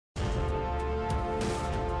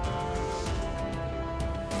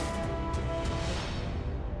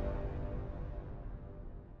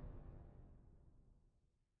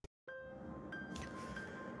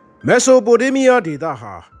Mesopotamia data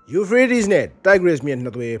ha Euphrates နဲ့ Tigris မြစ်နှ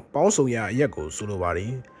စ်သွယ်ပေါင်းစုံရာအရက်ကိုဆိုလိုပါ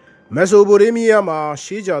တယ် Mesopotamia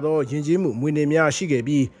မှာရှေးကြသောယဉ်ကျေးမှုမွေနေများရှိ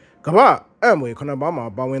ခဲ့ပြီးကမ္ဘာအံ့မွေခုနှစ်ပါးမှာ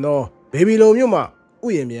ပါဝင်သောဘေဘီလုံမြို့မှာဥ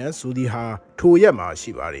ယျာဉ်မြန်ဆိုသည်ဟာထိုရက်မှာ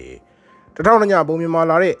ရှိပါတယ်1000ညပုံမြင်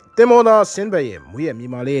မှာလာတဲ့တင်မောသားဆင်းဘက်ရဲ့မွေးရ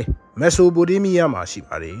မြေမှာလေ Mesopotamia မှာရှိပါ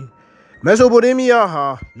တယ် Mesopotamia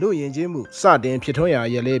ဟာလူယဉ်ကျေးမှုစတင်ဖြစ်ထွ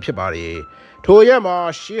န်းရာရက်လေးဖြစ်ပါတယ်ထိုရက်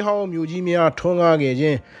မှာရှေးဟောင်းမြို့ကြီးများထွန်းကား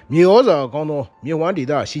ခဲ့ခြင်းမြေဩဇာကောင်းသောမြဝ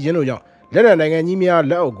န်းဒေသရှိခြင်းတို့ကြောင့်လက်နက်နိုင်ငံကြီးများ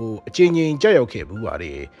လက်အောက်ကိုအချိန်ချင်းကြောက်ရောက်ခဲ့ပူပါ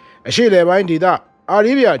တယ်အရှေ့လယ်ပိုင်းဒေသအာ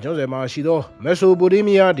ရေဗျကျွန်းဆွယ်မှာရှိသော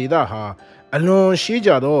Mesopotamia ဒေသဟာအလွန်ရှေးကြ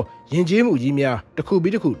သောယဉ်ကျေးမှုကြီးများတစ်ခု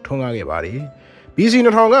ပြီးတစ်ခုထွန်းကားခဲ့ပါတယ် BC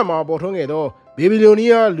 2000ခန့်မှာပေါ်ထွန်းခဲ့သောဘေဘီလိုနီး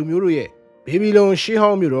ယားလူမျိုးတို့ရဲ့ဘေဘီလုံရှေး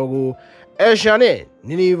ဟောင်းမြို့တော်ကိုအရှာ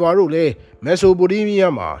နဲ့နီနီဗာတို့လည်း Mesopotamia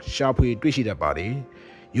မှာရှာဖွေတွေ့ရှိတတ်ပါတယ်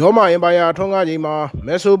ယောမအင်ပါယာထွန်းကားချိန်မှာ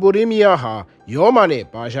Mesopotamia ဟာယောမ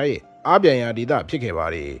နဲ့ပါရှားရဲ့အားပြန်ရာဒေသဖြစ်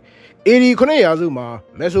ခဲ့ပါတယ်။ AD 9ရာစုမှာ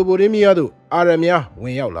Mesopotamia သို့အာရများဝ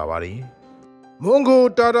င်ရောက်လာပါတယ်။မွန်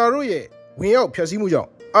ဂိုတာတာတို့ရဲ့ဝင်ရောက်ဖျက်ဆီးမှုကြော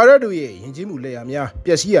င့်အာရတို့ရဲ့ယဉ်ကျေးမှုလက်ရာများ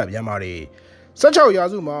ပျက်စီးရပြန်ပါတယ်။16ရာ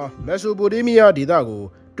စုမှာ Mesopotamia ဒေသကို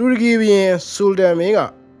တူရကီဘုရင်ဆူလတန်မင်း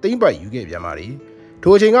ကသိမ်းပိုက်ယူခဲ့ပြန်ပါတယ်။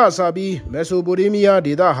ထိုအချိန်ကစပြီး Mesopotamia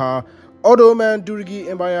ဒေသဟာအော်တိုမန်တူရကီ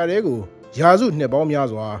အင်ပါယာတွေကိုရာစုနှစ်ပေါ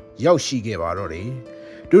င်းများစွာရောက်ရှိခဲ့ပါတော့တယ်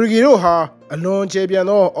။တူရကီတို့ဟာအလွန်ကျယ်ပြ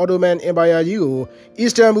န့်သောအော်တိုမန်အင်ပါယာကြီးကို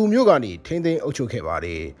အစ္စတန်ဘူမြို့ကနေထိန်းသိမ်းအုပ်ချုပ်ခဲ့ပါတ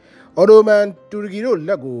ယ်။အော်တိုမန်တူရကီတို့လ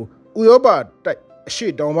က်ကိုဥရောပတိုက်အ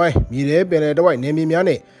ရှေ့တောင်ပိုင်းမြေထဲပင်လယ်တဝိုက်နေ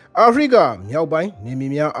မြေများနဲ့အာဖရိကမြောက်ပိုင်းနေ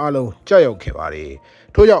မြေများအားလုံးကျရောက်ခဲ့ပါတယ်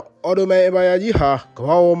။ထို့ကြောင့်အော်တိုမန်အင်ပါယာကြီးဟာ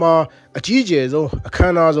ကမ္ဘာပေါ်မှာအကြီးအကျယ်ဆုံးအခ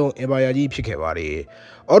မ်းအနားဆုံးအင်ပါယာကြီးဖြစ်ခဲ့ပါတယ်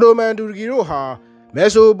။အော်တိုမန်တူရကီတို့ဟာ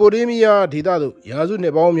Mesopotamia ဒေ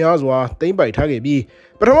သသို့ရာစုနှစ်ပေါင်းများစွာသိမ်းပိုက်ထားခဲ့ပြီး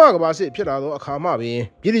ပထမကမ္ဘာစစ်ဖြစ်လာသောအခါမှပင်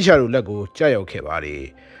ဗြိတိရှတို့လက်ကိုကျရောက်ခဲ့ပါတယ်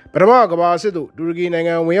။ပထမကမ္ဘာစစ်သို့တူရကီ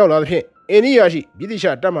နိုင်ငံဝင်ရောက်လာသဖြင့်အိန္ဒိယရှိဗြိတိရှ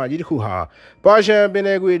တပ်မကြီးတစ်ခုဟာပါရှန်ပင်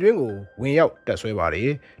လယ်ကွေ့အတွင်းကိုဝင်ရောက်တပ်ဆွဲပါတယ်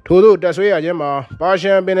။ထို့သို့တပ်ဆွဲရခြင်း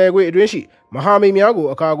မှာပါရှန်ပင်လယ်ကွေ့အတွင်းရှိမဟာမိတ်များကို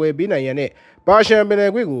အကာအကွယ်ပေးနိုင်ရန်နဲ့ပါရှန်ပင်လ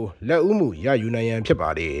ယ်ကွေ့ကိုလက်ဦးမှုရယူနိုင်ရန်ဖြစ်ပါ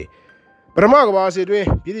တယ်။ပထမကမ္ဘာ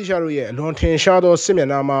စစ်တွင်ဗြိတိရှတို့ရဲ့အလွန်ထင်ရှားသော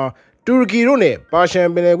စစ်မျက်နှာမှာတူရကီတို့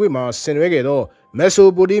နဲ့ပါရှန်ပင်လယ်ကွေ့မှာဆင်နွှဲခဲ့သော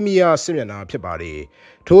Mesopotamia စစ်မျက်နှာဖြစ်ပါတယ်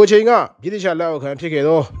။ထိုအချိန်ကဗြိတိရှလက်အောက်ခံဖြစ်ခဲ့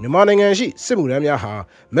သောမြန်မာနိုင်ငံရှိစစ်မှုထမ်းများဟာ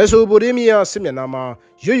Mesopotamia စစ်မျက်နှာ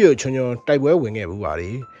မှာရွရွချွန်ချွန်တိုက်ပွဲဝင်ခဲ့ပူပါတ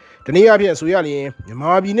ယ်။တနည်းအားဖြင့်ဆို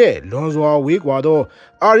ရလျင်မြန်မာပြည်နဲ့လွန်စွာဝေးကွာသော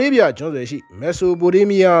အာရေဗျကျွန်းဆွယ်ရှိ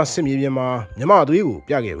Mesopotamia စစ်မြေပြင်မှာမြန်မာသွေးကို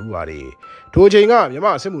ပြခဲ့ပူပါတယ်။ထိုအချိန်ကမြန်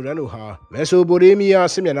မာစစ်မှုထမ်းတို့ဟာ Mesopotamia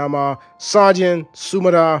စစ်မျက်နှာမှာစာဂျင်စူမ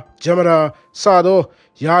ရာဂျမရာစ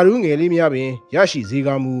သောယာရူးငယ်လေးများပင်ရရှိစေက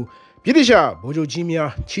မူဗြိတိရှဗိုလ်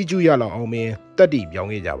ချုပ်ကြီးများချီးကျူးရလောက်အောင်ပင်တက်တီပြော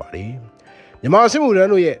င်းခဲ့ကြပါတယ်။မြန်မာစစ်မှုထမ်း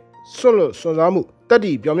တို့ရဲ့စွန့်လွတ်စွန့်စားမှုတက်တီ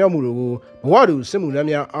ပြောင်းမြောက်မှုတို့ကိုဘဝတူစစ်မှုထ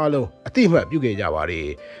မ်းများအားလုံးအတိအမှတ်ပြုခဲ့ကြပါတယ်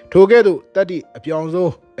။ထိုကဲ့သို့တက်တီအပြော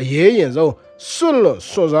င်းဆုံးအရေးရင်ဆုံးစွ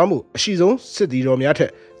န့်လွတ်စွန့်စားမှုအရှိဆုံးစစ်တီတော်များထက်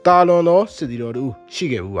တာလွန်သောစစ်တီတော်တို့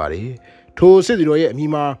ရှိခဲ့ပူပါတယ်။ထိုစစ်တီတော်ရဲ့အ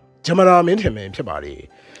မည်မှာဂျမရာမင်းထင်ပင်ဖြစ်ပါတယ်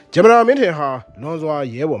။ဂျမရာမင်းထင်ဟာလွန်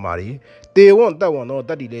စွာရဲဘော်မာတယ်။တေဝွန်တက်ဝွန်သော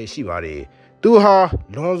တက်တီလည်းရှိပါတယ်။သူဟာ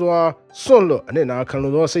လွန်စွာစွန့်လွတ်အနစ်နာခံ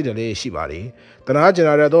လိုသောစိတ်ဓာတ်လေးရှိပါတယ်။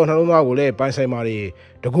တနာကျင်လာတဲ့သောနှလုံးသားကိုလည်းပိုင်ဆိုင်ပါတယ်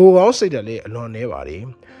။တကူကောင်းစိတ်ဓာတ်လေးအလွန်နည်းပါတယ်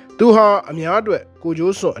။သူဟာအများအတွက်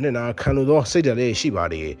ကိုကျိုးစွန့်အနစ်နာခံလိုသောစိတ်ဓာတ်လေးရှိပါတ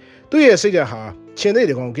ယ်။သူ့ရဲ့စိတ်ဓာတ်ဟာချ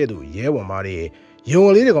င်းသိတဲ့ကောင်ကဲ့သို့ရဲဝံပါတယ်။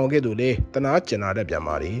ယုံလေးတဲ့ကောင်ကဲ့သို့လည်းတနာကျင်လာ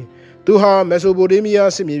တတ်ပြန်ပါတယ်။သူဟာ Mesopotamia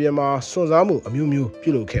စစ်မြေပြင်မှာစွန့်စားမှုအမျိုး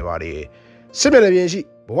မျိုးပြုလုပ်ခဲ့ပါတယ်။စစ်မြေပြင်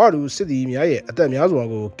ရှိဘဝတူစစ်သည်များရဲ့အသက်များ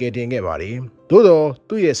စွာကိုကယ်တင်ခဲ့ပါတယ်။သို့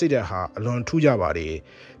သောသူ့ရဲ့စိတ်ဓာတ်ဟာအလွန်ထူးခြားပါတယ်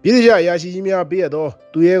။ပြည်သူ့အရာရှိကြီးများပေးရသော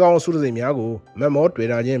သူရဲကောင်းစုစိတ်များကိုမက်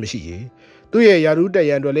မောတွေ့တာချင်းမရှိရေ။သူ့ရဲ့ယာရု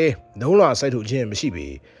တက်ရန်အတွက်လည်းနှုံးလာစိုက်ထုတ်ခြင်းမရှိပေ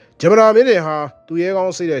။ဂျမရာမင်းတွေဟာသူရဲ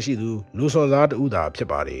ကောင်းစိတ်ဓာတ်ရှိသူလူဆွန်စား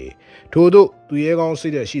တဦးသာဖြစ်ပါတယ်။ထို့သို့သူရဲကောင်းစိ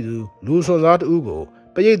တ်ဓာတ်ရှိသူလူဆွန်စားတဦးကို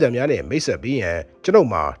ပရိသတ်များနဲ့မိတ်ဆက်ပေးရန်ကျွန်ုပ်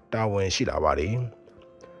မှာတာဝန်ရှိလာပါတယ်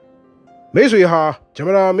။မိတ်ဆွေဟာဂျမ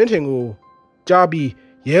ရာမင်းထင်ကိုကြားပြီး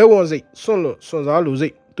ရဲဝံစိတ်စွန့်လွတ်စွန့်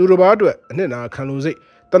စားလူစိတ်သူတစ်ပါးအတွက်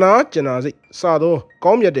အနှစ်နာခံလူစိတ်တနာကျင်နာစိတ်စသော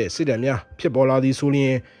ကောင်းမြတ်တဲ့စိတ်ဓာတ်များဖြစ်ပေါ်လာသည်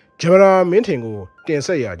ဆိုလျင်ဂျမရာမင်းထင်ကိုတင်ဆ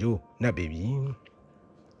က်ရကြိုးနှက်ပေပြီ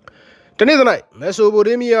။တနေ့သ၌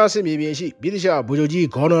 Mesopotamia စစ်မြေပြင်ရှိဗြိတိရှဗိုလ်ချုပ်ကြီး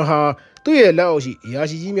ဂေါ်ဒွန်ဟာသူ့ရဲ့လက်အောက်ရှိအရာ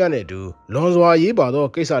ရှိကြီးများနဲ့အတူလွန်စွာရေးပါသော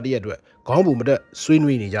ကိစ္စတစ်ရပ်အတွက်ခေါင်းပူမတက်ဆွေး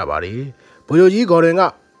နွေးနေကြပါတယ်။ဗိုလ်ချုပ်ကြီးဂေါ်ဒွန်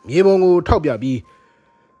ကမြေပုံကို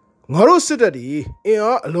ထောက်ပြပြီးငါတို့စစ်တပ်တွေ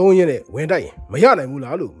အင်အားအလုံးရင်းနဲ့ဝင်တိုက်ရင်မရနိုင်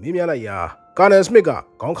ဘူးလားလို့မေးမြန်းလိုက်ရာကာနယ်စမစ်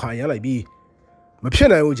ကခေါင်းခါရမ်းလိုက်ပြီး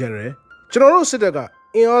မဖြစ်နိုင်ဘူးဂျန်နရယ်ကျွန်တော်တို့စစ်တပ်ကအ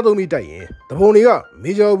င်အားသုံးပြီးတိုက်ရင်တပုံတွေ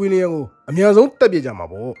ကမေဂျာဝီလီယံကိုအများဆုံးတက်ပြစ်ကြမှာ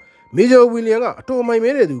ပေါ့မေဂျာဝီလီယံကအတော်မိုင်မဲ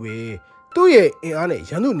တဲ့သူပဲ သူ့ရဲ့အင်အား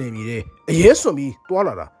နဲ့ရန်သူနေမီတဲ့အရေးစွန်ပြီးတွာ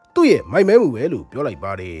လာတာသူ့ရဲ့မိုက်မဲမှုပဲလို့ပြော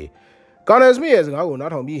လိုက်ပါတယ်ကာနယ်စမစ်ရဲ့စကားကိုနား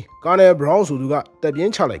ထောင်ပြီးကာနယ်ဘရောင်းဆိုသူကတက်ပြ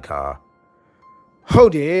င်းချလိုက်ခါဟုတ်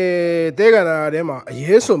တယ်တဲကန်နာထဲမှာအ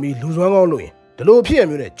ရေးစွန်ပြီးလူစွမ်းကောင်းလို့ရင်ဒီလိုဖြစ်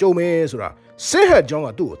ရမျိုးနဲ့ကြုံမဲဆိုတာစစ်ဟက်ကြောင်းက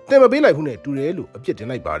သူ့ကိုတင်မပေးလိုက်ဘူးနဲ့တူတယ်လို့အပြစ်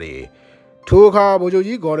တင်လိုက်ပါတယ်ထိုအခါဗိုလ်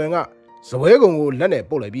ချုပ်ကြီးဂေါ်ဒန်ကဇပွဲကုံကိုလက်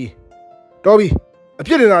နဲ့ပုတ်လိုက်ပြီးတော်ပြီအ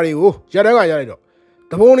ပြစ်တင်တာတွေကိုရတန်းကရ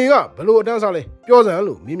လိုက်တော့တဘုံတွေကဘလို့အတန်းစားလဲပြောစမ်း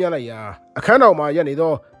လို့မေးမြန်းလိုက်ရာအခန်းတော်မှာရက်နေ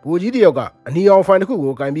သောဗိုလ်ကြီးတယောက်ကအနီအောင်ဖိုင်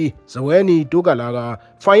တစ်ခုကိုကင်ပြီးဇပွဲနီတိုးကလာ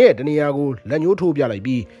ကဖိုင်ရဲ့တနေရာကိုလက်ညှိုးထိုးပြလိုက်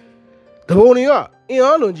ပြီးတဘုံတွေက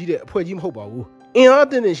အင်အားလွန်ကြီးတဲ့အဖွဲ့ကြီးမဟုတ်ပါဘူးအင်အား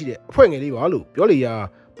အသင့်ရှိတဲ့အဖွဲ့ငယ်လေးပါလို့ပြော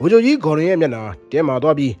လိုက်ရာဗိုလ်ချုပ်ကြီးဂေါ်ဒန်ရဲ့မျက်နှာတဲ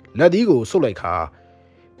မှာသွားပြီးလက်သီးကိုဆုပ်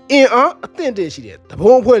လိုက်ခါအင်အားအသင့်ရှိတဲ့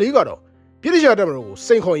တဘုံအဖွဲ့လေးကတော့ပြည်ထောင်တပ်မတော်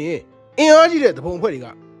ကိုစိန်ခေါ်ရင်အင်အားကြီးတဲ့တဘုံအဖွဲ့တွေက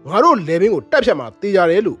ငါတို့လေဘင်းကိုတက်ဖြတ်မှ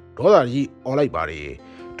တေးကြတယ်လို့ဒေါသကြီးអော်လိုက်ပါတယ်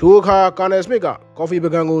ထိုအခါကာနယ်စမစ်ကကော်ဖီ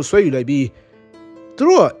ပကံကိုဆွဲယူလိုက်ပြီးသူ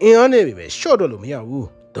တို့ကအင်အားနဲ့ပဲရှော့တော့လို့မရဘူး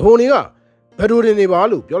တဘုံတွေကဘယ်လို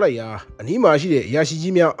တင်နေပါလို့ပြောလိုက်ရာအနီးမှာရှိတဲ့အရာ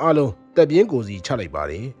ရှိကြီးများအားလုံးတက်ပြင်းကိုစီချလိုက်ပါ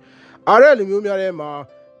တယ်အားရလူမျိုးများထဲ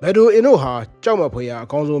မှာဘယ်လိုအင်တို့ဟာကြောက်မဖွယ်ရာအ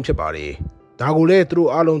ကောင်းဆုံးဖြစ်ပါတယ်ဒါကိုလည်းသူတို့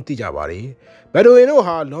အားလုံးသိကြပါတယ်ဘယ်လို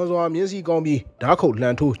အင်တို့ဟာလွန်စွာမြင်းစည်းကော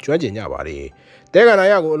င်းပြီးဓာတ်ခုတ်လှန်ထိုးကျွမ်းကျင်ကြပါတယ်တဲ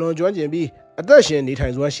ကန်နာရကိုအလွန်ကျွမ်းကျင်ပြီးအသက်ရှင်နေ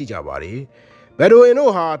ထိုင်စွမ်းရှိကြပါတယ်ဘယ်လို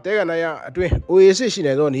အင်တို့ဟာတဲကန်နာရအတွင်း OASIS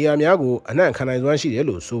ရှိနေသောနေရာများကိုအနှံ့ခံနိုင်စွမ်းရှိတယ်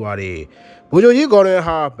လို့ဆိုပါတယ်ဗိုလ်ချုပ်ကြီးဂေါ်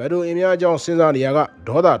ဒန်ဟာဘယ်လိုအင်များအကြောင်းစဉ်းစားနေရ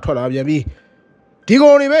ကဒေါ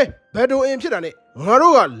သထွက်လာပြန်ပြီးဒီကောင်တွေပဲဘယ်လိုအင်ဖြစ်တာ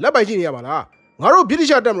နဲ့ငါတို့ကလက်ပိုက်ကြည့်နေရပါလားငါတို့ဗြိတိ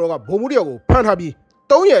ရှတပ်မတော်ကဗိုလ်မှူးတယောက်ကိုဖမ်းထားပြီး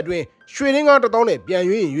3ရက်အတွင်းရွှေရင်းကား1000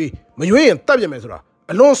နဲ့ပြန်ရွေးရင်ရွေးမရွေးရင်တပ်ပြမယ်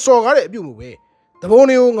ဆိုတာအလွန်စော်ကားတဲ့အပြုတ်မှုပဲတ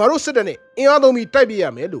ဘုံတွေကိုငါတို့စစ်တပ်နဲ့အင်အားသုံးပြီး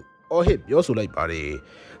တိုက်ပြရမယ်လို့အော်ဟစ်ပြောဆိုလိုက်ပါ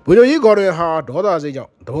တယ်ဗိုလ်ချုပ်ကြီးဂေါ်ဒန်ဟာဒေါသစိတ်ကြော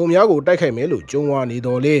င့်တဘုံများကိုတိုက်ခိုက်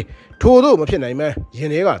မယ်လို့ကြုံဝါနေတော်လေထို့သို့မဖြစ်နိုင်မှရင်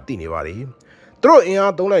ထဲကသိနေပါတယ်သူတို့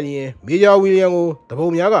အင်အားသုံးလိုက်ရင်မေဂျာဝီလျံကိုတ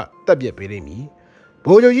ဘုံများကတပ်ပြစ်ပေးလိမ့်မည်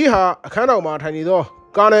ဗိုလ်ချုပ်ကြီးဟာအခန်းတော်မှာထိုင်နေသော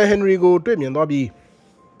ကာနယ်ဟင်နရီကိုတွေ့မြင်သွားပြီး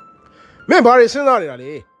မင်းဘာတွေစဉ်းစားနေတာလဲ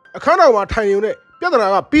အခန်းတော်မှာထိုင်ရုံနဲ့ပြဿနာ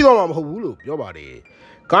ကပြီးသွားမှာမဟုတ်ဘူးလို့ပြောပါ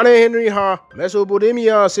တယ်ကာနယ်ဟင်နရီဟာမက်ဆိုပိုတေး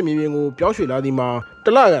မီးယားစစ်မြေပြင်ကိုပြောင်းရွှေ့လာသည်မှာတ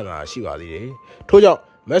လခန့်သာရှိပါသေးတယ်ထို့ကြော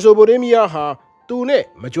င့်မက်ဆိုပိုတေးမီးယားဟာသူနဲ့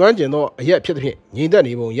မကျွမ်းကျင်သောအရက်ဖြစ်သဖြင့်ငြိမ်သက်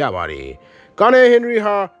နေပုံရပါတယ်ကာနယ်ဟင်နရီ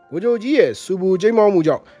ဟာဗိုလ်ချုပ်ကြီးရဲ့စူပူကျိမ်းမော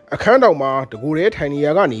မှုကြောင့်အခန်းတော်မှာတကူရဲထိုင်နေ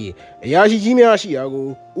ရာကနေအရာရှိကြီးများရှိရာ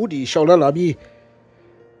ကိုဥတီလျှောက်လ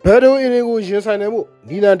န်းလာပြီးဘယ်လိုအင်းတွေကိုရင်ဆိုင်နိုင်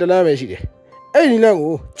မှုနီလန်တလန်းပဲရှိတယ်အဲ့ဒီနီ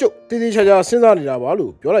လန်ကိုကျုပ်တေးသေးချာချာစဉ်းစားနေတာပါ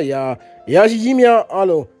လို့ပြောလိုက်ရာအရာရှိကြီးများအား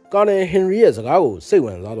လုံးကာနယ်ဟင်နရီရဲ့စကားကိုစိတ်ဝ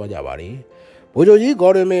င်စားသွားကြပါတယ်ဗိုလ်ချုပ်ကြီး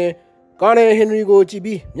ဂေါ်ဒန်မင်ကာနယ်ဟင်နရီကိုကြ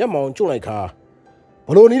ည့်ပြီးမျက်မှောင်ကျုံလိုက်ခါ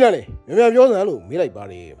ဘလို့နီးလာလဲမြန်မြန်ပြောစမ်းလို့မေးလိုက်ပါ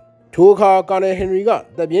တယ်ထိုအခါကာနယ်ဟင်နရီ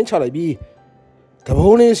ကတက်ပြင်းချလိုက်ပြီး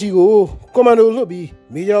တဘုံလေးစီကိုကွန်မန်ဒိုလွတ်ပြီး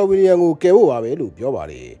မေဂျာဝီလျံကိုကယ်ဖို့ပါပဲလို့ပြောပါ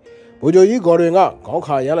တယ်ဗိုလ်ချုပ်ကြီးဂေါ်ဒန်ကခေါ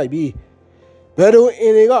င်းခါရလိုက်ပြီးဘယ်လိုအ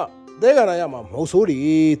င်းတွေကတဲကန်နာရမှာမဟုတ်ဆိုးတွေ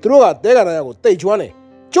သူတို့ကတဲကန်နာရကိုတိတ်ချွမ်း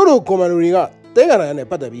တယ်ကျုပ်တို့ကွန်မန်ဒိုတွေကတဲကန်နာရ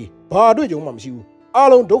နဲ့ပတ်သက်ပြီးဘာအတွေ့အကြုံမှမရှိဘူး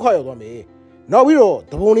အားလုံးဒုက္ခရောက်သွားမယ်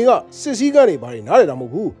နောက်ပြီးတော့တဘုံတွေကစစ်စည်းကမ်းတွေဘာတွေနားလည်တာ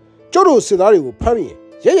မဟုတ်ဘူးကျုပ်တို့စစ်သားတွေကိုဖ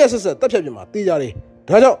မ်းပြီးရက်ရက်ဆက်ဆက်တပ်ဖြတ်ပြမှာတေးကြ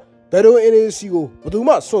တယ်ဒါကြောင့်ဘယ်လိုအင်းတွေစီကို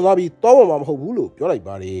ဘယ်သူမှစွန့်စားပြီးတောင်းမှာမဟုတ်ဘူးလို့ပြော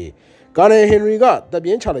လိုက်ပါတယ်ကာနယ်ဟင်နရီက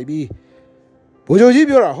တပ်ပြင်းချလိုက်ပြီးဗိုလ်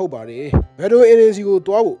ချုပ်ကြီးပြောတာဟုတ်ပါတယ်ဘယ်လိုအင်းတွေစီကို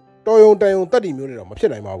တွားဖို့တော်ယုံတန်ယုံတက်တီမျိုးနဲ့တော့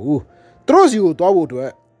မဖြစ်နိုင်ပါဘူးသူတို့စီကိုတွားဖို့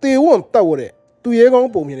အတွက်တေဝွန့်တက်ဝတဲ့သူရဲကော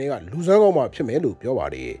င်းပုံမြင်တွေကလူစမ်းကောင်းမှဖြစ်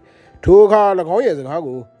မယ်လို့ပြောပါတယ်ထိုအခါ၎င်းရဲ့စကား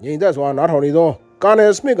ကိုငြိမ်သက်စွာနားထောင်နေသောကာန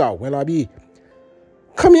ယ်စမစ်ကဝင်လာပြီး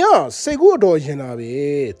ခမရစိတ်ကူးအတော်ရင်လာပဲ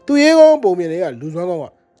သူရဲကောင်းပုံမြင်တွေကလူစမ်းကော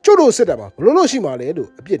င်းကကျုပ်တို့စစ်တပ်မှာဘလို့လို့ရှိမှလဲလို့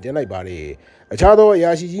အပြစ်တင်လိုက်ပါတယ်အခြားသော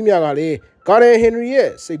အရာရှိကြီးများကလည်းကာနယ်ဟင်နရီ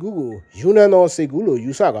ရဲ့စိတ်ကူးကိုယူနန်သောစိတ်ကူးလို့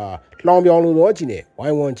ယူဆကလှောင်ပြောင်လိုသောအကြည့်နဲ့ဝို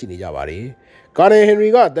င်းဝန်းကြည့်နေကြပါတယ်ကာနယ်ဟင်န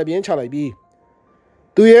ရီကတပ်ပြင်းချလိုက်ပြီး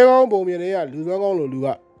သူရဲကောင်းပုံမြင်တွေကလူစွမ်းကောင်းလိုလူက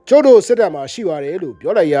ကျုပ်တို့စစ်တပ်မှာရှိပါတယ်လို့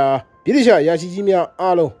ပြောလိုက်ရာဗြိတိရှရာ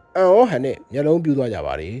ရှိကြီးများအားလုံးအံ့ဩဟန်နဲ့မျက်လုံး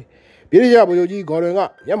ပြူသွားကြပါတယ်ဗြိတိရှဗိုလ်ချုပ်ကြီးဂေါ်ဒန်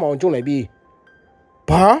ကမျက်မှောင်ကျုံလိုက်ပြီး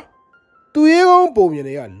ဘာသူရဲကောင်း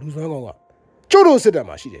ပုံမြင်တွေကလူစွမ်းကောင်းကကျုပ်တို့စစ်တပ်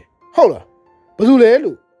မှာရှိတယ်ဟုတ်လား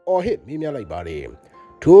ဘယ်သူလဲလို့အော်ဟစ်မေးမြန်းလိုက်ပါတယ်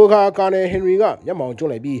ထိုအခါကာနယ်ဟင်နရီကမျက်မှောင်ကျုံ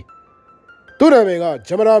လိုက်ပြီးသူ့နာမည်က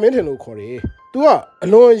ဂျမရာမင်းထင်လို့ခေါ်တယ်သူက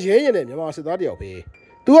အလွန်ရဲရင်တဲ့မြန်မာစစ်သားတ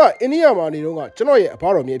ယောက်ပဲသူကအိန္ဒိယမှာနေတော့ကကျွန်တော်ရဲ့အ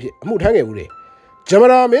ဖတော်မြေဖြစ်အမှုထမ်းခဲ့ဘူးလေဂျ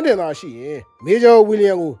မရာမင်းထင်သာရှိရင်မေ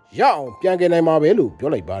ဂျာဝီလျံကိုရအောင်ပြန်ကယ်နိုင်မှာပဲလို့ပြော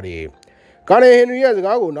လိုက်ပါတယ်ကာနယ်ဟင်နရီရဲ့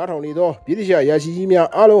စကားကိုနားထောင်နေသောဗြိတိရှရာရှိကြီးများ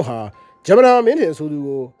အားလုံးဟာဂျမရာမင်းထင်ဆိုသူ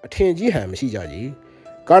ကိုအထင်ကြီးဟန်မရှိကြကြီး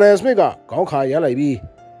ကာနယ်စမစ်ကခေါင်းခါရလိုက်ပြီး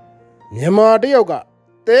မြန်မာတယောက်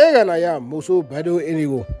ကတဲကန်နာရမို့ဆိုဘယ်လိုအင်း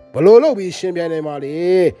တွေကိုဘလို့လုပ်ပြီးရှင်းပြ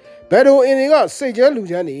နိုင်ပါလေဘယ်လိုအင်းတွေကစိတ်ကျန်းလူ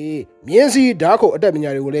ချမ်းနေမြင်းစီဓာတ်ခုတ်အတက်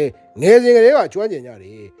ပညာတွေကိုလည်းငယ်စဉ်ကလေးကကျွမ်းကျင်ကြ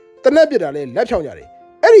တယ် တနက်ပြစ်တာလဲလက်ဖြောင်းကြ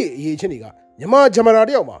တယ်အဲ့ဒီအရေးချင်းတွေကမြန်မာဂျမနာ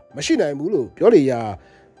တယောက်မှမရှိနိုင်ဘူးလို့ပြောလေရာ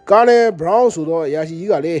ကာနယ်ဘရောင်းဆိုတော့အရာ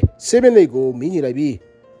ရှိကြီးကလည်း7 မိနစ်ကိုမင်းကြီး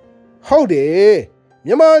လိုက်ပြီးဟုတ်တယ်မြ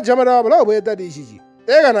န်မာဂျမနာဘလောက်ပဲတက်တည်ရှိ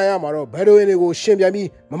ရှိတဲကနာရမှာတော့ဘယ်လိုရင်တွေ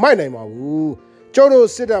ကိုရှင်ပြန်ပြီးမမိုက်နိုင်ပါဘူးကျုပ်တို့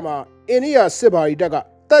စစ်တပ်မှာအိန္ဒိယစစ်ဘာရီတပ်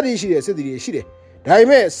ကတက်တည်ရှိတဲ့စစ်တီတွေရှိ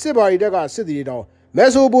တယ်ဒါပေမဲ့စစ်ဘာရီတပ်ကစစ်တီတွေတောင်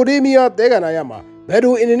မက်ဆိုပိုတေးမီးယားတဲကနာရမှာဘယ်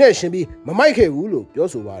လိုအင်နဲ့ရှင်ပြီးမမိုက်ခဲ့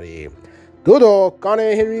ဘူးလို့ပြောဆိုပါတယ်သို့တော့ကာန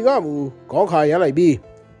ယ်ဟင်ရီကမူခေါင်းခါရမ်း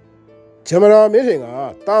လိုက်ပြီးဂျမနာမင်းထင်က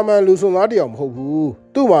တာမန်လူစွန်သားတယောက်မဟုတ်ဘူး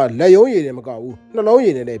သူ့မှာလက်ရုံးရည်နဲ့မကဘူးနှလုံး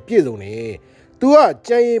ရည်နဲ့လည်းပြည့်စုံတယ်သူက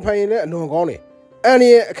ကြံရင်ဖိုင်ရင်လည်းအလွန်ကောင်းတယ်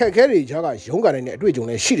အန်ရဲ့အခက်အခဲတွေကြားကရုန်းကန်နေတဲ့အတွေ့အကြုံ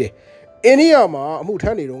လည်းရှိတယ်အိန္ဒိယမှာအမှု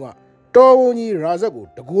ထမ်းနေတော့ကတော်ဝန်ကြီးရာဇက်ကို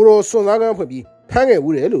တကူတော်စွန်သားကန်းဖွင့်ပြီးဖမ်းခဲ့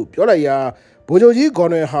ဘူးတယ်လို့ပြောလိုက်ရာဗိုလ်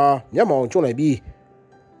ချုပ်ကြီးဂေါ်နယ်ဟာမျက်မှောင်ကျွတ်လိုက်ပြီး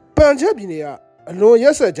ပန်ချက်ပြည်နယ်ကအလွန်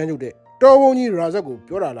ရက်ဆက်ကြမ်းကြုတ်တဲ့တော်ဝန်ကြီးရာဇက်ကို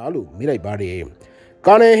ပြောတာလားလို့မေးလိုက်ပါတယ်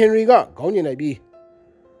ကာနယ်ဟင်ရီကခေါင်းညင်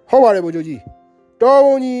လိုက်ပြီးဟုတ်ပါတယ်ဗိုလ်ချုပ်ကြီးတော်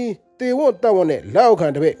ဝန်ကြီးတေဝတ်တပ်ဝတ်နဲ့လက်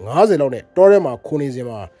အောက်ခံတပည့်90လောက်နဲ့တောထဲမှာခုနေ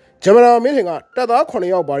စဉ်မှာဂျမနာမင်းထင်ကတပ်သား9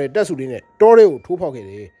ယောက်ပါတဲ့တပ်စုတွေနဲ့တောထဲကိုထိုးဖောက်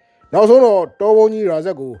ခဲ့တယ်နောက်ဆုံးတော့တော်ဝန်ကြီးရာ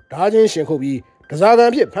ဇက်ကိုဓာချင်းရှင်ခုတ်ပြီးတစားက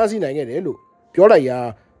န်ဖြစ်ဖမ်းဆီးနိုင်ခဲ့တယ်လို့ပြော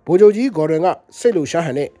လိုက်ရာဗိုလ်ချုပ်ကြီးဂေါ်ဒန်ကစိတ်လိုရှာဟ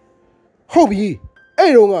န်နဲ့ဟုတ်ပြီ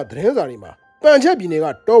အဲ့တုန်းကသတင်းစာတွေမှာပန်ချက်ပြည်နယ်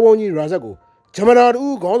ကတော်ဝန်ကြီးရာဇက်ကိုဂျ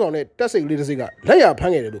မနာတူခေါင်းဆောင်နဲ့တက်စိတ်လေးတစ်စိတ်ကလက်ရဖ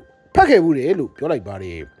မ်းခဲ့တယ်လို့ဖတ်ခဲ့ဘူးတယ်လို့ပြောလိုက်ပါ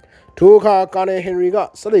တယ်ထိုအခါကာနယ်ဟင်ရီက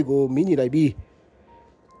စလိတ်ကိုမီးညှိ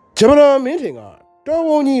လိုက်ပြီးဂျမနာမင်းထင်ကတော်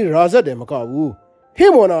ဝန်ကြီးရာဇက်တယ်မကဘူးဟိ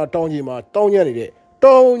မော်နာတောင်ကြီးမှာတောင်းကျနေ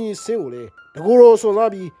တဲ့တော်ဝန်ကြီးစင်းကိုလေတကူတော်ဆွန်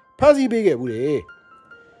စားပြီးဖမ်းဆီးပေးခဲ့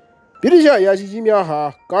ဘူးလေဗြိတိရှအရာရှိကြီးများဟာ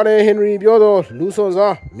ကာနယ်ဟင်ရီပြော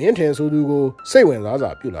သောလူဆွန်စားမင်းထင်ဆိုသူကိုစိတ်ဝင်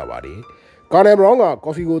စားစွာပြုလာပါတယ်ကာနယ်ဘရောင်း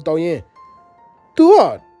ကကော်ဖီကိုတောင်းရင်းသူ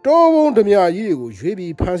ကတော်ဝန်ဓမြကြီးတွေ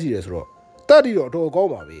ကိုရွေးပြီးဖမ်းဆီးတယ်ဆိုတော့တတ်တီတော့တော်ကော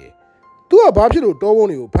င်းပါပဲသူကဘာဖြစ်လို့တော်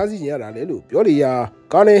ဝန်တွေကိုဖမ်းဆီးနေ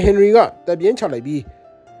ရတာလဲလို့ပြောလေရာကာနယ်ဟင်ရီကတပ်ပြင်းချ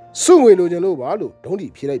လိုက်ပြီးစုငွေ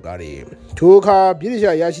လိုချင်လို့ပါလို့ဒုံးတီဖြေလိုက်ပါတယ်ထိုအခါ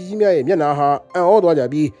ဗြိတိရှအရာရှိကြီးများရဲ့မျက်နှာဟာအံ့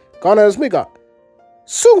ဩသွားကြပြီးကာနယ်စမစ်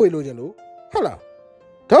ကစုငွေလိုချင်လို့ဟုတ်လား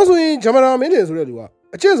ဒါဆိုရင်ဂျမနာမင်းတင်ဆိုတဲ့လူ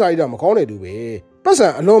ကအကျင့်စာရိတ္တမကောင်းတဲ့သူပဲ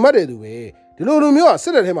ပတ်စံအလွန်မတ်တဲ့သူပဲဒီလိုလူမျိုးကစ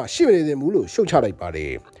စ်တပ်ထဲမှာရှိမနေသင့်ဘူးလို့ရှုတ်ချလိုက်ပါတ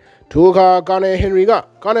ယ်ထိုအခါကာနယ်ဟင်ရီ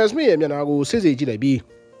ကကာနယ်စမစ်ရဲ့မျက်နှာကိုစစ်စစ်ကြည့်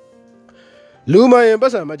လိုက်ပြီးလူမရင်ပ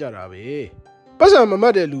တ်စံမတ်ကြတာပဲပတ်စံမမ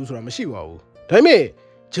တ်တဲ့လူဆိုတာမရှိပါဘူးဒါပေမဲ့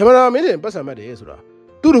ဂျမနာမင်းတင်ပတ်စံမတ်တယ်ဆိုတာ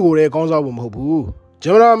သူ့တကူလည်းကောင်းစားဖို့မဟုတ်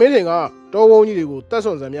ဘူးဂျမနာမင်းတင်ကတော်ဝုံကြီးတွေကိုတတ်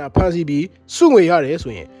ဆွန်စံများဖမ်းဆီးပြီးစုငွေရတယ်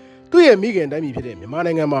ဆိုရင်သူ့ရဲ့မိခင်တိုင်းပြည်ဖြစ်တဲ့မြန်မာ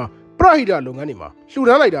နိုင်ငံမှာပရဟိတလုပ်ငန်းတွေမှာလှူ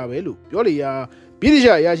ဒါန်းလိုက်တာပဲလို့ပြောလေရာ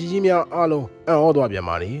ဗြိတိရှအရာရှိကြီးများအားလုံးအံ့ဩသွားပြန်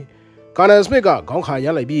ပါလေကာနယ်စမစ်ကခေါင်းခါ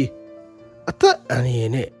ရမ်းလိုက်ပြီးအသက်အန္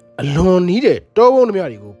တရာယ်နဲ့အလွန်နီးတဲ့တော်ဝုံ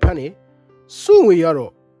ဓမြတွေကိုဖမ်းနေစုငွေ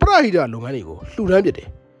ရတော့ပရဟိတလုပ်ငန်းတွေကိုလှူဒါန်းပစ်တယ်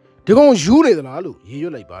ဒီကောင်ယူနေသ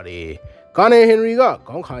လားလို့ရေရွတ်လိုက်ပါတယ်ကာနယ်ဟင်ရီက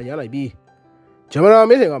ခေါင်းခါရမ်းလိုက်ပြီးဂျမနာ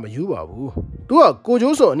မင်းထင်ကမယူပါဘူးသူကကို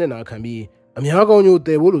ကျိုးစော်အနစ်နာခံပြီးအများကောင်းကျိုးတ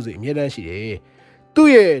ည်ဖို့လို့စိတ်အမြဲတမ်းရှိတယ်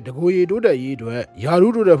သူ့ရဲ့တကူရီတိုးတက်ရေးအတွက်ယာရု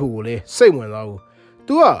တိုးတက်ဖို့ကိုလည်းစိတ်ဝင်စား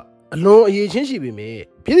ဘူးသူကအလွန်အရေးချင်းရှိပေမဲ့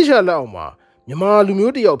ဗြိတိရှလက်အောက်မှာမြန်မာလူ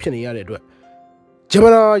မျိုးတစ်ယောက်ဖြစ်နေရတဲ့အတွက်ဂျ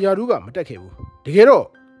မနာယာရုကမတက်ခဲ့ဘူးတကယ်တော့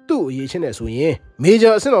သူ့အရေးချင်းနဲ့ဆို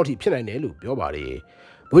ရင်မေဂျာအဆင့်လောက်ထိဖြစ်နိုင်တယ်လို့ပြောပါ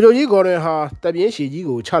တယ်ဗိုလ်ချုပ်ကြီးဂေါ်ဒန်ဟာတပ်ပြင်းရှည်ကြီး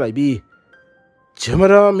ကိုချလိုက်ပြီးဂျ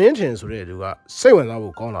မနာမင်းထင်ဆိုတဲ့သူကစိတ်ဝင်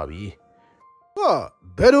စားဖို့ကောင်းလာပြီ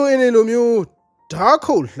ဘယ်လိုအင်းလိုမျိုးဓာတ်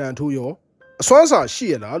ခုတ်လှန်ထိုးရောအစွမ်းစာရှိ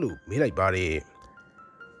ရလားလို့မေးလိုက်ပါ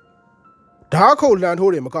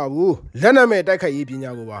တယ်ဓာတ်ခုတ်လှန်ထိုးတယ်မကဘူးလက်နက်မဲ့တိုက်ခိုက်ရေးပ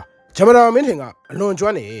ညာကိုပါဂျမနာမင်းထင်ကအလွန်ကျွ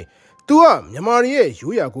မ်းနေသူကမြန်မာ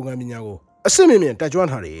ရဲ့ရိုးရာကိုယ်ခံပညာကိုအစစ်မြင့်မြင့်တက်ကျွ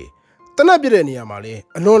မ်းထားတယ်တနက်ပြတဲ့နေရာမှာလ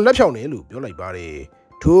ည်းအလွန်လက်ဖြောင့်တယ်လို့ပြောလိုက်ပါ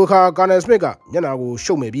တယ်ထိုအခါကာနယ်စမစ်ကမျက်နှာ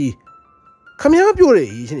ကိုရှုပ်မဲ့ပြီးခမားပြို့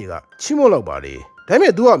တဲ့အရေးချင်းတွေကချီးမွမ်းလောက်ပါ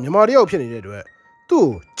တယ်ဒါပေမဲ့သူကမြန်မာတယောက်ဖြစ်နေတဲ့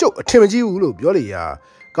အတွက်သူ့ကျုပ်အထင်မကြီး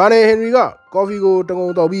ဘူးလို့ပြောလေရာကာနယ်ဟင်ရီကကော်ဖီကိုတ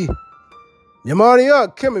ငုံတောက်ပြီးမြန်မာတွေက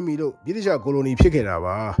ခက်မမီလို့ဗြိတိရှကိုလိုနီဖြစ်ခဲ့တာပါ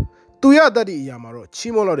သူရတတ်တဲ့အရာ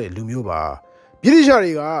မှာတော့ချီးမွမ်းလောက်တဲ့လူမျိုးပါဗြိတိရှ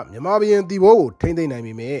တွေကမြန်မာဘရင်တီဘောကိုထိမ့်သိမ့်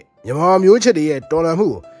နိုင်ပေမဲ့မြန်မာမျိုးချစ်တွေရဲ့တော်လှန်မှု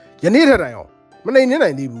ကိုယနေ့ထက်တိုင်အောင်မနှိမ်နှ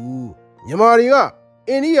င်းနိုင်သေးဘူးမြန်မာတွေက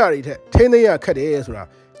အိန္ဒိယတွေထက်ထိမ့်သိမ့်ရခက်တယ်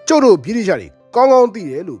ဆိုတာကျုပ်တို့ဗြိတိရှတွေကောင်းကောင်းသိ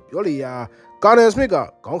တယ်လို့ပြောလေရာကာနယ်စမစ်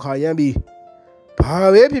ကခေါင်းခါရ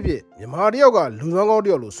မ်းပြီးဘာပဲဖြစ်ဖြစ်မြန်မာတယောက်ကလူစွမ်းကောင်းတ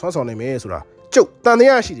ယောက်လို့ဆွမ်းဆောင်နိုင်မယ်ဆိုတာကျုပ်တန်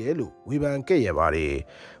တရားရှိတယ်လို့ဝေဖန်ခဲ့ရပါတယ်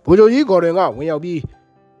ဗိုလ်ချုပ်ကြီးဂေါ်ဒန်ကဝင်ရောက်ပြီး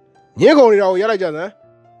ညင်းခုံနေတာကိုရလိုက်ကြစမ်း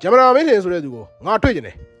ဂျမနာမင်းထင်ဆိုတဲ့သူကိုငါတွေ့ကျင်တ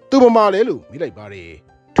ယ်သူမမလဲလို့မိလိုက်ပါတယ်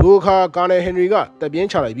ထိုအခါကာနယ်ဟင်ရီကတပ်ပြ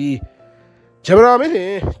င်းချလိုက်ပြီးဂျမနာမင်းထင်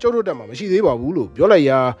ကျုပ်တို့တက်မှာမရှိသေးပါဘူးလို့ပြောလိုက်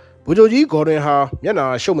ရာဗိုလ်ချုပ်ကြီးဂေါ်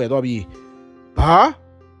ဒန်ဟာမျက်နှာရှုပ်မဲ့သွားပြီးဘာ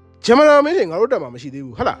ဂျမနာမင်းထင်ငါတို့တက်မှာမရှိ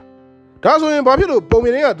သေးဘူးဟုတ်လားဒါဆိုရင်ဘာဖြစ်လို့ပုံမြ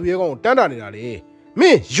င်တွေကသူရဲကောင်းကိုတန်းတာနေတာလဲ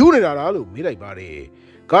မင်းယူနေတာလားလို့မေးလိုက်ပါတယ်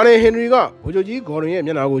ကာလင်ဟင်နရီကဗိုလ်ချုပ်ကြီးဂေါ်ဒင်ရဲ့မျ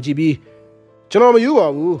က်နှာကိုကြည့်ပြီးကျွန်တော်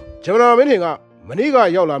မယူပါဘူးဂျမနာမင်းထင်ကမနေ့က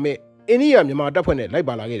ရောက်လာမဲ့အိန္ဒိယမြန်မာတပ်ဖွဲ့နဲ့လိုက်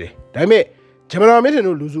ပါလာခဲ့တယ်ဒါပေမဲ့ဂျမနာမင်း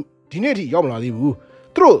ထင်တို့လူစုဒီနေ့ထိရောက်မလာသေးဘူး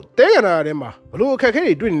သူတို့တဲကနာထဲမှာဘလို့အခက်အခဲ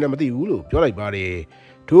တွေတွေ့နေတယ်မသိဘူးလို့ပြောလိုက်ပါတယ်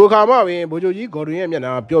ထိုအခါမှပင်ဗိုလ်ချုပ်ကြီးဂေါ်ဒင်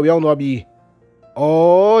ရဲ့မျက်နှာပျော့ပြောင်းသွားပြီး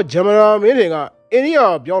အော်ဂျမနာမင်းထင်ကအိန္ဒိယ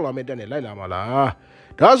ပြောင်းလာမဲ့တက်နဲ့လိုက်လာမှာ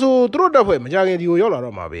လားဒါဆိုသူတို့တပ်ဖွဲ့မကြခင်ဒီကို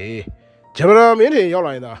ရောက်လာတော့မှာပဲဂျမနာမင်းထင်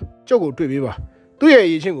ရောက်လာရင်သာကျုပ်ကိုတွေ့ပေးပါသူ့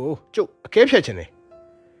ရဲ့ရည်ချင်းကိုကျုပ်အကဲဖြတ်ခြင်းတယ်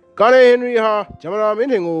ကာလင်ဟင်နရီဟာဂျမနာမင်း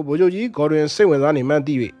ထင်ကိုဗိုလ်ချုပ်ကြီးဂေါ်ဒင်စိတ်ဝင်စားနေမှန်းသိ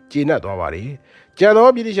၍ကျေနပ်သွားပါ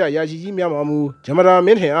တယ်ကျန်သောပြည်တိရှရာရှိကြီးများမှမူဂျမနာ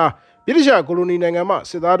မင်းထင်အားပြည်တိရှကိုလိုနီ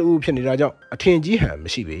နိုင်ငံမှစစ်သားတို့ဖြစ်နေတာကြောင့်အထင်ကြီးဟန်မ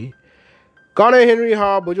ရှိပေကာလင်ဟင်နရီ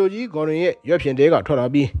ဟာဗိုလ်ချုပ်ကြီးဂေါ်ဒင်ရဲ့ရွက်ဖြင်တဲ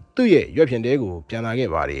ကထွက်လာပြီးသူ့ရဲ့ရွက်ဖြင်တဲကိုပြန်လာ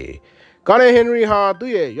ခဲ့ပါတယ်ကာလင်ဟင်နရီဟာသူ့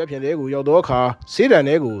ရဲ့ရွက်ဖြင်တဲကိုရောက်သောအခါဆေးတံ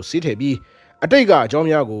တဲကိုဆေးထည့်ပြီးအတိတ်ကအကြောင်း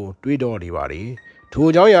များကိုတွေးတောနေပါတယ်ထို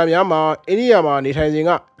အကြောင်းအရာများမှာအိန္ဒိယမှာနေထိုင်စဉ်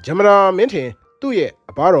ကဂျမနာမင်းထင်သူ့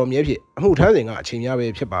ရဲ့အဘတော်မြဲဖြစ်အမှုထမ်းစဉ်ကအချိန်များပဲ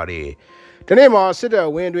ဖြစ်ပါတယ်ဒီနေ့မှာစစ်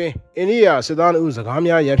တပ်ဝင်းအတွင်းအိန္ဒိယစစ်သားတို့စကား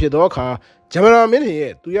များရန်ဖြစ်သောအခါဂျမနာမင်း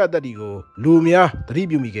ထင်ရဲ့သူရတက်တီကိုလူများသတိ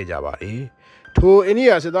ပြုမိခဲ့ကြပါတယ်ထိုအိန္ဒိ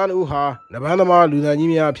ယစစ်သားတို့ဟာနဗန်းသမားလူသံ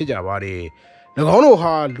ကြီးများဖြစ်ကြပါတယ်၎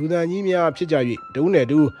င်းတို့ဟာလူသံကြီးများဖြစ်ကြ၍တဦးနဲ့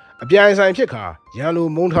တဦးအပြိုင်ဆိုင်ဖြစ်ခါရန်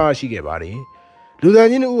လိုမုန်းထားရှိခဲ့ပါတယ်လူသံ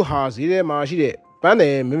ကြီးတို့ဟာဈေးထဲမှာရှိတဲ့ပန်း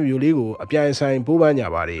တယ်မမျိုးလေးကိုအပြိုင်ဆိုင်ပိုးပ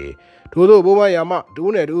န်းကြပါတယ်ထို့သောပိုးပန်းရာမှတ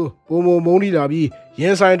ဦးနဲ့တဦးပုံမုံတီးလာပြီးရ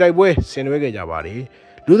င်ဆိုင်တိုက်ပွဲဆင်နွှဲခဲ့ကြပါတယ်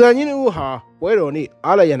လူသံကြီးတို့ဟာပွဲတော်နေ့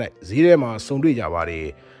အားလျက်၌ဈေးထဲမှာစုံတွေ့ကြပါတယ်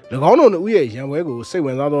၎င်းတို့ဦးရဲ့ရန်ပွဲကိုစိတ်ဝ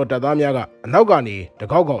င်စားသောတပ်သားများကအနောက်ကနေ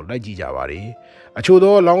တကောက်ကောက်လိုက်ကြည့်ကြပါတယ်အချို့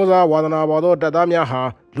သောလောင်းကစားဝါသနာပါသောတပ်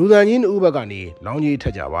သားများဟာလူသံကြီးတို့ဘက်ကနေလောင်းကြီးထ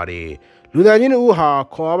က်ကြပါ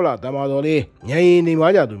တယ်လူသံကြီးတို့ဟာခွန်အားဗလာတမ္မာတော်လေးညံရင်နေပါ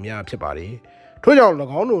ကြသူများဖြစ်ပါတယ်ထို့ကြောင့်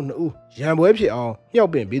၎င်းတို့နှစ်ဦးရန်ပွဲဖြစ်အောင်မြောက်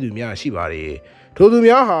ပင့်ပေးသူများရှိပါတယ်ထိုသူ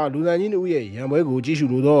များဟာလူသံကြီးတို့ရဲ့ရန်ပွဲကိုကြည့်ရှု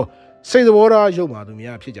လိုသောစိတ်သဘော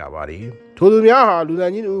ထားရုပ်မာသူများဖြစ်ကြပါတယ်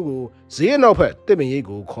ထိုသူများဟာလူသံကြီးတို့ကိုဈေးအနောက်ဘက်တစ်ပင်ရိပ်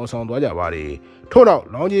ကိုခေါ်ဆောင်သွားကြပါတယ်ထို့နောက်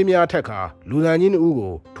လောင်းကြီးများ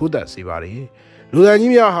ထက်ခါလူသံကြီးတို့ကိုထိုးသက်စေပါတယ်လူသံကြီး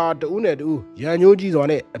များဟာတဦးနဲ့တဦးရန်ညိုးကြီး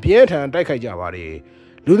စွာနဲ့အပြင်းထန်တိုက်ခိုက်ကြပါတယ်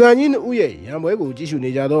လူသံကြီးတို့ရဲ့ရန်ပွဲကိုကြည့်ရှု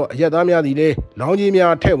နေကြသောအရက်သားများသည်လည်းလော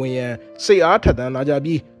င်းကြီးများထဲ့ဝင်ရန်စိတ်အားထက်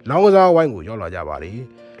သန်လာကြပြီးလောင်းကစားဝိုင်းကိုရောက်လာကြပါတယ်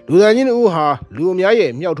လူသံကြီးတို့ဟာလူ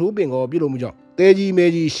အများရဲ့မြောက်ထိုးပင်ကိုပြုလုပ်မှုကြော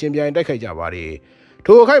င့်တဲကြီးမဲကြီးရှင်ပြိုင်တိုက်ခိုက်ကြပါတယ်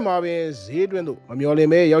ထိုအခိုက်မှာပင်ဈေးတွင်းသို့မမျော်လ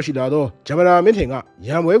င့်မဲရောက်ရှိလာသောဂျမနာမင်းထင်ကရ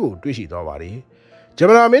န်ပွဲကိုတွေ့ရှိသွားပါတယ်ဂျ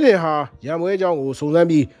မနာမင်းထင်ဟာရန်ပွဲအကြောင်းကိုစုံစမ်း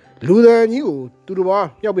ပြီးလူသံကြီးကိုသူတစ်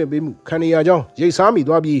ပါးမြောက်ပင်ပေးမှုခံရကြောင်းရိတ်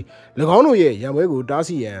စားမိသွားပြီး၎င်းတို့ရဲ့ရန်ပွဲကိုတား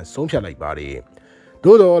ဆီးရန်ဆုံးဖြတ်လိုက်ပါတယ်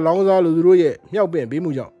သို့သောလောင်းကစားလူတို့ရဲ့မြောက်ပင်ပေး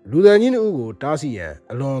မှုကြောင့်လူသံကြီးတို့ကိုတားဆီးရန်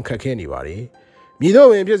အလွန်ခက်ခဲနေပါ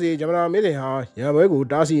တယ်မြည်တော့ဝင်ဖြစ်စေဂျမနာမင်းထင်ဟာရန်ပွဲ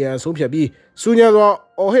ကိုတားဆီးရန်ဆုံးဖြတ်ပြီးစူညံ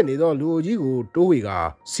စွာအော်ဟစ်နေသောလူအကြီးကိုတိုးဝေက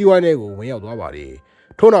စီဝိုင်းထဲကိုဝင်ရောက်သွားပါတယ်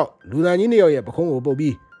ထို့နောက်လူသံကြီးနှစ်ယောက်ရဲ့ပခုံး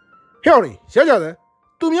ကိုပုတ်ပြီးဟဲ့အောင်လေရကြစမ်း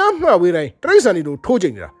သူများမှတ်ဝေးတိုင်းတရိတ်ဆန်တွေတို့ထိုး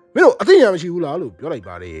ကျိန်နေတာမင်းတို့အသိဉာဏ်မရှိဘူးလားလို့ပြော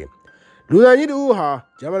လိုက်ပါတယ်လူသံကြီးတို့ဟာ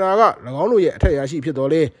ဂျမနာက၎င်းတို့ရဲ့အထက်ရရှိဖြစ်တော်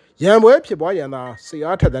လဲရန်ပွဲဖြစ်ပွား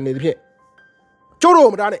ရန်သာစိတ်အားထက်သန်နေသဖြင့်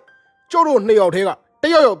ကျိုးတို့မတားနဲ့ကျိုးတို့နှစ်ယောက်ထဲကတ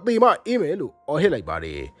ယောက်ယောက်သေမအေးမယ်လို့အော်ဟစ်လိုက်ပါတ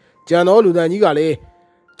ယ်ကျန်သောလူသံကြီးကလည်း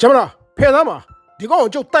ဂျမနာဖဲ့သားမှာဒီကောင်ကို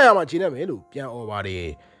ကျုပ်တတ်ရမှခြေနဲ့မယ်လို့ပြန်អော်ပါ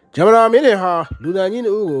တယ်ဂျမနာမင်း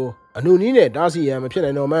ထင်ဟာလူသံကြီးတို့ကိုအနုနီးနဲ့တားဆီးရန်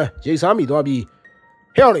မဖြစ်နိုင်တော့မှရိတ်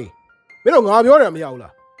စားမိသွားပြီးဟဲ့အောင်လေမင်းတို့ငါပြောတယ်မရ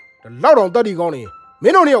ဘူးလားလောက်တောင်တက်တီကောင်းနေမ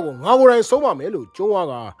င်းတို့နှစ်ယောက်ကိုငါကိုယ်တိုင်ဆုံးပါမယ်လို့ကျုံးွား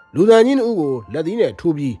ကလူသံကြီးတို့ကိုလက်သီး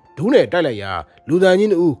နဲ့ထိုးပြီးဒူးနဲ့တိုက်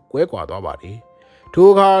လိုက်ရာလူသံကြီးတို့ကွဲကွာသွားပါတယ်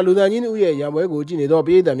ထိုအခါလူသံကြီးတို့ရဲ့ရံပွဲကိုကြည့်နေသောပ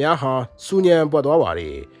ရိသတ်များဟာစူညံပွက်သွားပါတ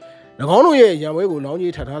ယ်၎င်းတို့ရဲ့ရံပွဲကိုလောင်း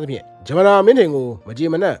ကြီးထပ်ထားသဖြင့်ဂျမနာမင်းထင်ကိုမ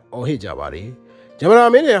ကြေမနက်အော်ဟစ်ကြပါတယ်ဂျမနာ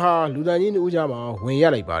မင်းထင်ဟာလူသံကြီးတို့ကြားမှာဝင်ရ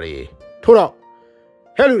လိုက်ပါတယ်ထို့တော့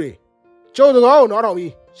ဟဲ့လူတွေကျုံစကားကိုနား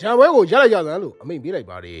ထောင်ပြီးရံပွဲကိုရလိုက်ကြစမ်းလို့အမိန့်ပေး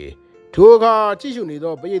လိုက်ပါတယ်ထိုအခါကြည့်ရှုနေ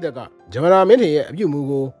သောပရိသတ်ကဂျမနာမင်းထင်ရဲ့အ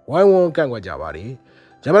ပြုမူကိုဝိုင်းဝန်းကန့်ကွက်ကြပါ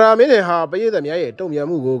တယ်ဂျမနာမင်းထင်ဟာပရိသတ်များရဲ့တုံ့ပြန်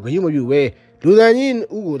မှုကိုဂရုမ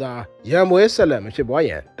ပြုဘဲလူသံကြီးဦးကိုသာရံပွဲဆက်လက်မဖြစ်ပွား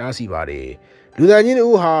ရန်တားဆီးပါတယ်လူသံကြီး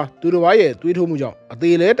ဦးဟာသူတစ်ပါးရဲ့သွေးထိုးမှုကြောင့်အ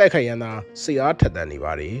သေးလဲတိုက်ခိုက်ရန်သာစိတ်အားထက်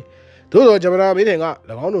သန်နေပါတယ်သို့သောဂျမနာမင်းထင်က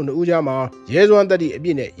၎င်းတို့နှစ်ဦးကြားမှာရဲစွမ်းတက်သည့်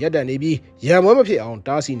အပြည့်နဲ့ရပ်တန့်နေပြီးရံပွဲမဖြစ်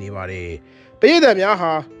အောင်တားဆီးနေပါတယ်ပရိသတ်များဟာ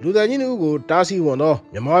လူသံကြီးဦးကိုတားဆီးဝန်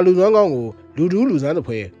သောမြမလူစွမ်းကောင်းကိုလူတူးလူစမ်းသ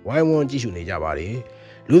ဖွယ်ဝိုင်းဝန်းကြည့်ရှုနေကြပါ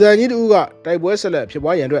တယ်လူသံကြီးဦးကတိုက်ပွဲဆက်လက်ဖြစ်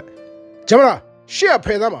ပွားရန်အတွက်ဂျမနာရှေ့ဖ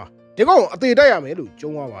ယ်သားမှာဒီကောင်အသေးတိုက်ရမယ်လို့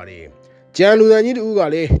ကြုံးသွားပါတယ်ကျန်လူသံကြီးဦး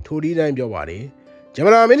ကလည်းထိုဒီတိုင်းပြောပါတယ်ဂျမ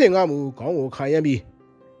နာမင်းထင်ကမူခေါင်းကိုခါရ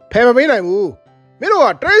မ်းပြီးဖယ်မပေးနိုင်ဘူးမင်းတို့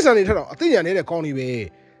ကတရိတ်ဆန်နေထက်တော့အသိဉာဏ်နေတဲ့ကောင်းနေပဲ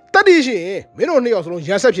တတ်တည်ရှိရင်မင်းတို့နှစ်ယောက်စလုံး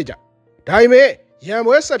ရန်ဆက်ဖြစ်ကြဒါပေမဲ့ရန်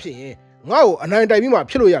ပွဲဆက်ဖြစ်ရင်ငါ့ကိုအနိုင်တိုက်ပြီးမှ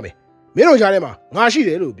ဖြစ်လို့ရမယ် မင်းတို့ကြားထဲမှာငါရှိတ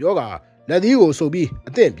ယ်လို့ပြောကလက်သီးကိုစုပ်ပြီး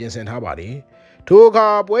အသင့်ပြင်ဆင်ထားပါတယ်ထိုအခါ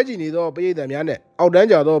ပွဲကြည့်နေသောပရိသတ်များနဲ့အောက်တန်း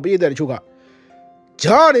ကြသောပရိသတ်တချို့က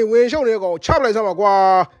ဂျားနေဝင်ရှုံတဲ့ကောင်ချပလိုက်စမ်းပါကွာ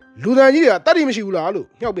လူတန်ကြီးတွေကတတ်တိမရှိဘူးလားလို့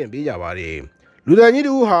မြောက်ပင်ပေးကြပါတယ်လူတန်ကြီး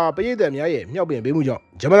တို့ဟာပရိသတ်များရဲ့မြောက်ပင်ပေးမှုကြောင့်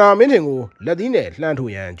ဂျမနာမင်းထင်ကိုလက်သီးနဲ့လှမ်း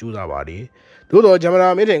ထိုးရန်ကြိုးစားပါတယ်သို့တော်ဂျမနာ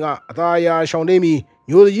မင်းထင်ကအသာယာရှောင်တိတ်ပြီး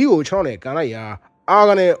ညိုကြီးကိုချောင်းနဲ့ကန်လိုက်ရာအား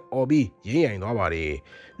ကနေအော်ပြီးရင်းရိုင်သွားပါတယ်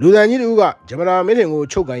လူတန်ကြီးတို့ကဂျမနာမင်းထင်ကို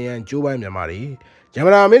ချုပ်ကန်ရန်ကြိုးပမ်းမြန်ပါတယ်ဂျမ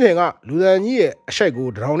နာမင်းထင်ကလူတန်ကြီးရဲ့အရှိတ်ကို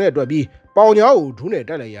တထောင်နဲ့တွက်ပြီးပေါင်ကြားကိုဒူးနဲ့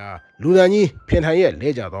တက်လိုက်ရာလူတန်ကြီးဖင်ထိုင်ရဲ့လဲ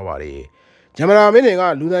ကျသွားပါတယ်ဂျမနာမင်းထင်က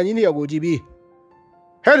လူတန်ကြီးနှစ်ယောက်ကိုကြည့်ပြီး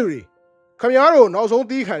ဟဲ့လူတွေခမည်းတော်နောက်ဆုံး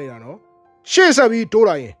တီးခံနေတာနော်ရှေ့ဆက်ပြီးတိုး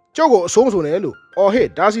လာရင်ကြောက်ကိုအဆုံးမဆိုနဲ့လို့အော်ဟစ်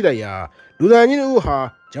တားဆီးလိုက်ရာလူတန်ကြီးတို့ဟာ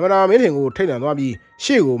ဂျမနာမင်းထင်ကိုထိတ်လန့်သွားပြီး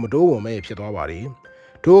ရှေ့ကိုမတိုးဝင်မဲဖြစ်သွားပါတယ်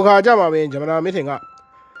ထိုအခါကြမှာပင်ဂျမနာမင်းထင်က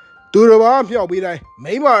သူတော်ဘာမြောက်ပေးတိုင်း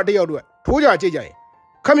မိမတယောက်တို့ထိုးကြကြိတ်ကြရင်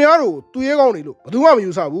ခမည်းတော်သူရဲကောင်းနေလို့ဘယ်သူမှမယူ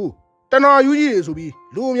ဆဘူးတနာယူကြီးတွေဆိုပြီး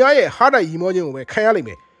လူအများရဲ့ဟားတိုက်ရီမောခြင်းကိုပဲခံရလိမ့်မ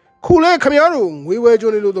ယ်ခုလဲခမည်းတော်ငွေဝဲကျွ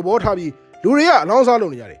န်းနေလို့သဘောထားပြီးလူတွေကအလောင်းစားလု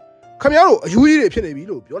ပ်နေကြတယ်ခမည်းတော်အယူကြီးတွေဖြစ်နေပြီ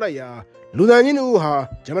လို့ပြောလိုက်ရာလူတန်ကြီးတို့ဟာ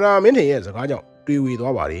ဂျမနာမင်းထင်ရဲ့စကားကြောင့်တွေးဝေ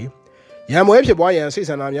သွားပါတယ်ရံမွဲဖြစ်ပွားရန်စိတ်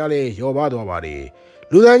ဆန္ဒများလည်းရောပါသွားပါတယ်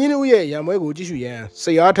လူတန်ကြီးတို့ရဲ့ရံမွဲကိုကြည့်ရှုရန်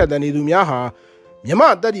စိတ်အားထက်သန်နေသူများဟာမြမ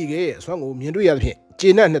တက်တီရဲ့အစွမ်းကိုမြင်တွေ့ရသဖြင့်ကျေ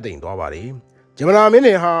နပ်နှစ်သိမ့်သွားပါတယ်ဂျမနာမင်းထ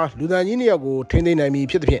င်ဟာလူတန်ကြီးနှစ်ယောက်ကိုထိန်းသိမ်းနိုင်ပြီ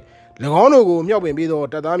ဖြစ်သဖြင့်၎င်းတို့ကိုမြောက်ပင်ပြီးသော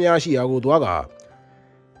တပ်သားများရှိရာကိုသွားက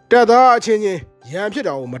တပ်သားအချင်းချင်းရန်ဖြစ်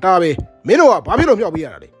တာကိုမတားပဲမင်းတို့ကဘာဖြစ်လို့မြောက်ပေးရ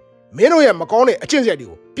တာလဲမင်းတို့ရဲ့မကောင်းတဲ့အကျင့်ဆက်တွေ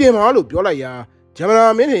ကိုပြင်ပါလို့ပြောလိုက်ရာဂျမနာ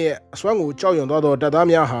မင်းထင်ရဲ့အစွမ်းကိုကြောက်ရွံ့သွားသောတပ်သား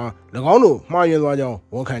များဟာ၎င်းတို့မှားယွင်းသွားကြောင်း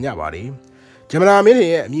ဝန်ခံကြပါတယ်ဂျမနာမင်းထင်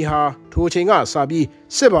ရဲ့အမည်ဟာထိုချိန်ကစပြီး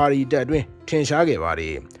စစ်ပါရီတပ်အတွင်းထင်ရှားခဲ့ပါတ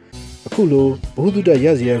ယ်အခုလိုဘုဒ္ဓတရ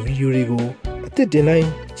ဇယဗီဒီယိုတွေကိုအသစ်တင်တိုင်း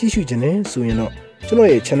ကြည့်ရှုခြင်းနဲ့ဆိုရင်တော့ကျွန်တော်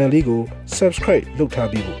ရဲ့ channel လေးကို subscribe လုပ်ထား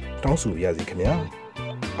ပြီးဖို့တောင်းဆိုပါရစေခင်ဗျာ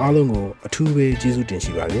အားလုံးကိုအထူးပဲကျေးဇူးတင်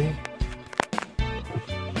ရှိပါတယ်